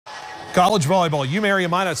College volleyball, UMary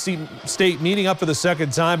and Minot State meeting up for the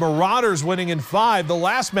second time. Marauders winning in 5. The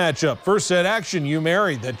last matchup, first set action,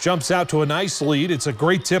 UMary that jumps out to a nice lead. It's a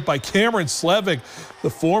great tip by Cameron Slevik, the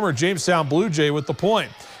former Jamestown Blue Jay, with the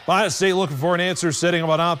point. Minot State looking for an answer, setting up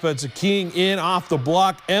on offense, keying in off the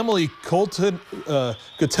block. Emily Kotelnikoff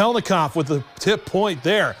with the tip point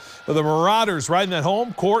there. But the Marauders riding that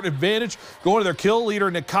home court advantage, going to their kill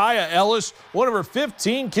leader, Nikaya Ellis, one of her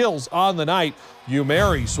 15 kills on the night.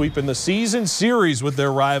 UMary sweeping the season series with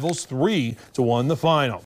their rivals 3-1 the final.